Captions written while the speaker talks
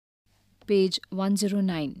Page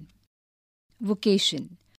 109.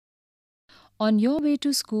 Vocation. On your way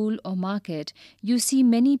to school or market, you see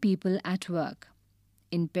many people at work.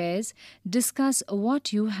 In pairs, discuss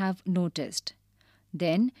what you have noticed.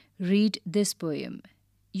 Then read this poem.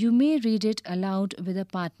 You may read it aloud with a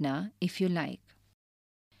partner if you like.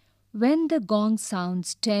 When the gong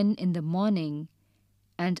sounds 10 in the morning,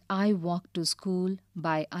 and I walk to school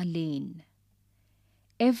by a lane.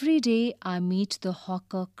 Every day I meet the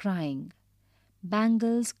hawker crying,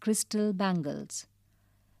 "Bangles, crystal bangles."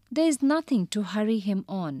 There is nothing to hurry him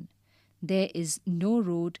on. There is no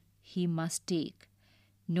road he must take,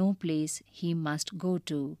 no place he must go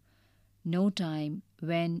to, no time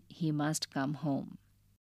when he must come home.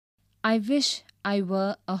 I wish I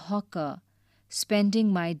were a hawker,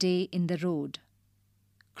 spending my day in the road,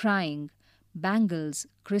 crying, "Bangles,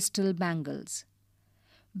 crystal bangles."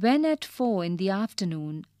 When at 4 in the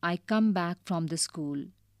afternoon I come back from the school,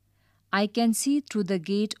 I can see through the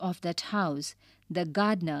gate of that house the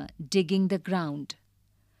gardener digging the ground.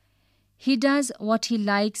 He does what he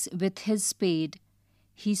likes with his spade.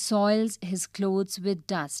 He soils his clothes with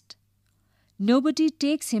dust. Nobody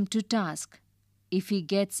takes him to task if he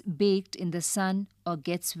gets baked in the sun or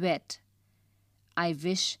gets wet. I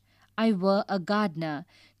wish I were a gardener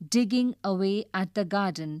digging away at the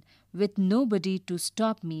garden with nobody to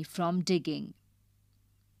stop me from digging.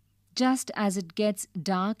 Just as it gets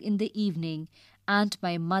dark in the evening and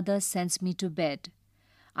my mother sends me to bed,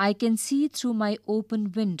 I can see through my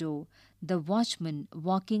open window the watchman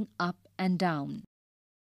walking up and down.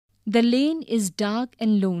 The lane is dark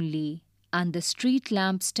and lonely, and the street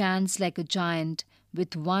lamp stands like a giant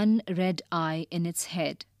with one red eye in its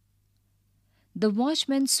head. The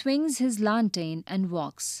watchman swings his lantern and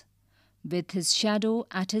walks, with his shadow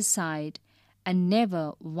at his side, and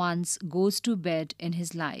never once goes to bed in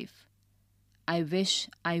his life. I wish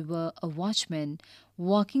I were a watchman,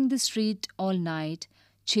 walking the street all night,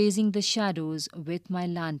 chasing the shadows with my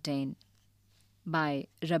lantern. By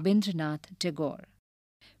Rabindranath Tagore.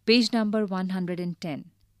 Page number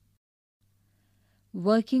 110.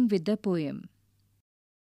 Working with the poem.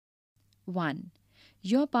 1.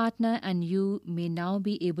 Your partner and you may now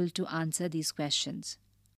be able to answer these questions.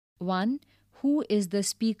 1. Who is the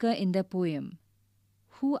speaker in the poem?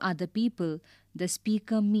 Who are the people the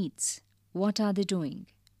speaker meets? What are they doing?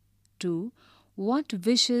 2. What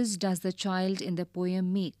wishes does the child in the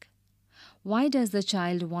poem make? Why does the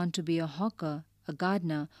child want to be a hawker, a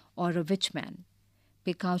gardener, or a witchman?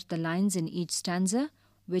 Pick out the lines in each stanza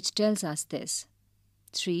which tells us this.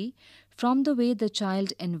 3. From the way the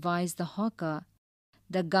child envies the hawker,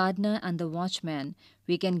 the gardener and the watchman,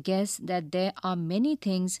 we can guess that there are many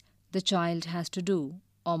things the child has to do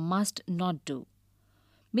or must not do.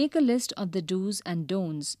 Make a list of the do's and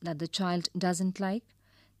don'ts that the child doesn't like.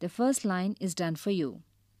 The first line is done for you.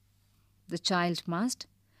 The child must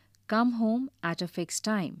come home at a fixed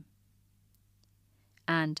time.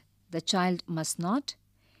 And the child must not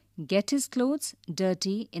get his clothes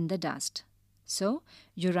dirty in the dust. So,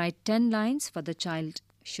 you write 10 lines for the child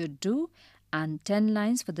should do and 10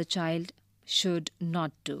 lines for the child should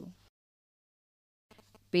not do.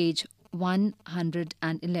 Page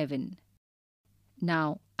 111.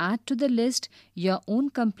 Now, add to the list your own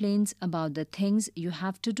complaints about the things you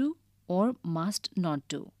have to do or must not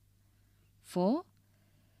do. 4.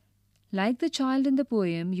 Like the child in the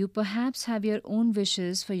poem, you perhaps have your own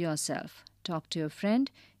wishes for yourself. Talk to your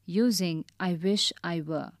friend using "I wish I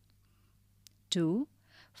were." 2.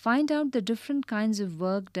 Find out the different kinds of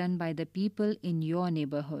work done by the people in your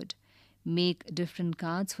neighborhood. Make different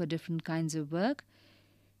cards for different kinds of work.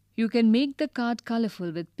 You can make the card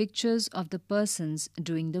colorful with pictures of the persons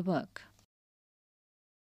doing the work.